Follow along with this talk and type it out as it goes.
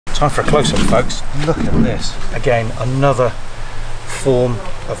Time for a close-up, folks. Look at this. Again, another form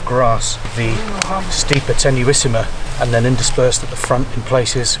of grass, the Stipa tenuissima, and then interspersed at the front in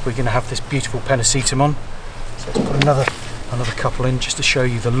places we're going to have this beautiful Pennisetum on. So let's put another couple in just to show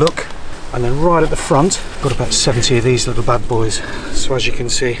you the look. And then right at the front, got about 70 of these little bad boys. So as you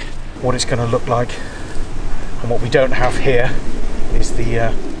can see, what it's going to look like. And what we don't have here is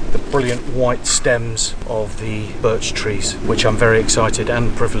the brilliant white stems of the birch trees, which I'm very excited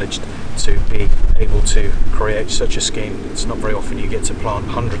and privileged to be able to create such a scheme. It's not very often you get to plant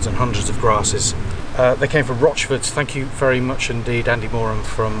hundreds and hundreds of grasses. They came from Rochfords. Thank you very much indeed, Andy Morham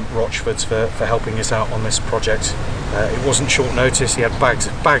from Rochfords, for helping us out on this project. It wasn't short notice. He had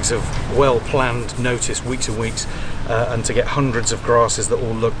bags of well-planned notice, weeks and weeks, and to get hundreds of grasses that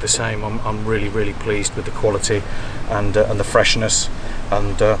all look the same, I'm really pleased with the quality and the freshness,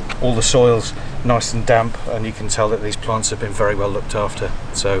 and all the soil's nice and damp, and you can tell that these plants have been very well looked after.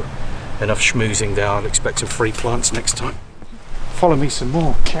 So enough schmoozing there. I'll expect some free plants next time. Follow me some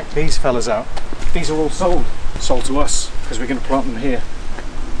more. Check these fellas out. These are all sold to us because we're going to plant them here.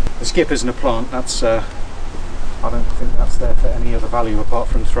 The skip isn't a plant. That's I don't think that's there for any other value apart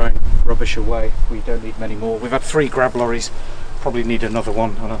from throwing rubbish away. We don't need many more. We've had 3 grab lorries. Probably need another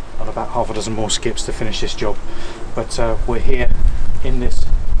one and about half a dozen more skips to finish this job. But we're here in this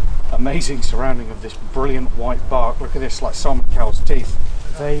amazing surrounding of this brilliant white bark. Look at this, like salmon cow's teeth.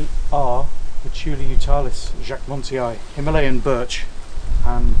 They are Patchouli utalis jacquemontii, Himalayan birch,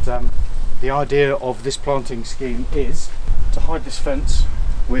 and the idea of this planting scheme is to hide this fence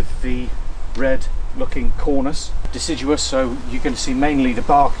with the red looking cornice, deciduous, so you're going to see mainly the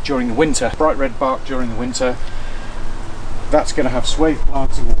bark during the winter, bright red bark during the winter. That's going to have swathe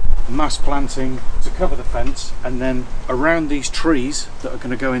planting or mass planting to cover the fence, and then around these trees that are going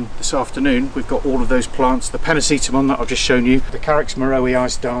to go in this afternoon, we've got all of those plants, the Pennisetum on that I've just shown you, the Carex Morrowwi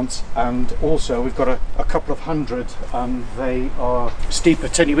Ice Dance, and also we've got a couple of hundred, they are Stipa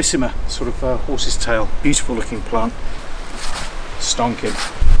tenuissima, sort of horse's tail, beautiful looking plant, stonking.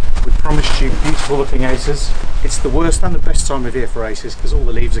 We promised you beautiful looking acers. It's the worst and the best time of year for acers because all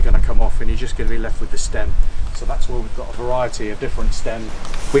the leaves are going to come off and you're just going to be left with the stem. So that's where we've got a variety of different stems.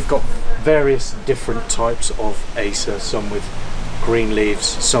 We've got various different types of acer, some with green leaves,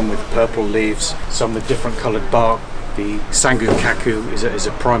 some with purple leaves, some with different coloured bark. The Sangu Kaku is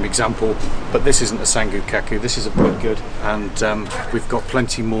a prime example, but this isn't a Sangu Kaku, this is a Bloodgood, and we've got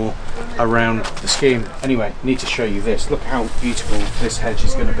plenty more around the scheme. Anyway, need to show you this. Look how beautiful this hedge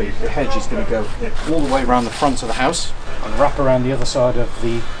is going to be. The hedge is going to go all the way around the front of the house and wrap around the other side of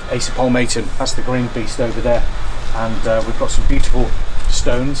the Acer palmatum. That's the green beast over there, and we've got some beautiful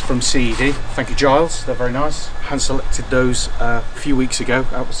stones from CED. Thank you, Giles, they're very nice. Hand selected those a few weeks ago.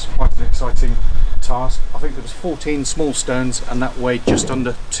 That was quite an exciting task. I think there was 14 small stones and that weighed just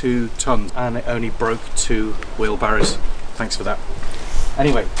under 2 tons, and it only broke 2 wheelbarrows. Thanks for that.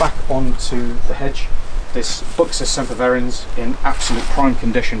 Anyway, back onto the hedge. This Buxus sempervirens in absolute prime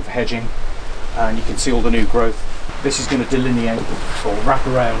condition for hedging, and you can see all the new growth. This is going to delineate or wrap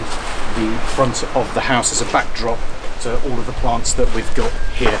around the front of the house as a backdrop to all of the plants that we've got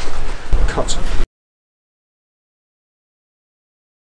here. Cut.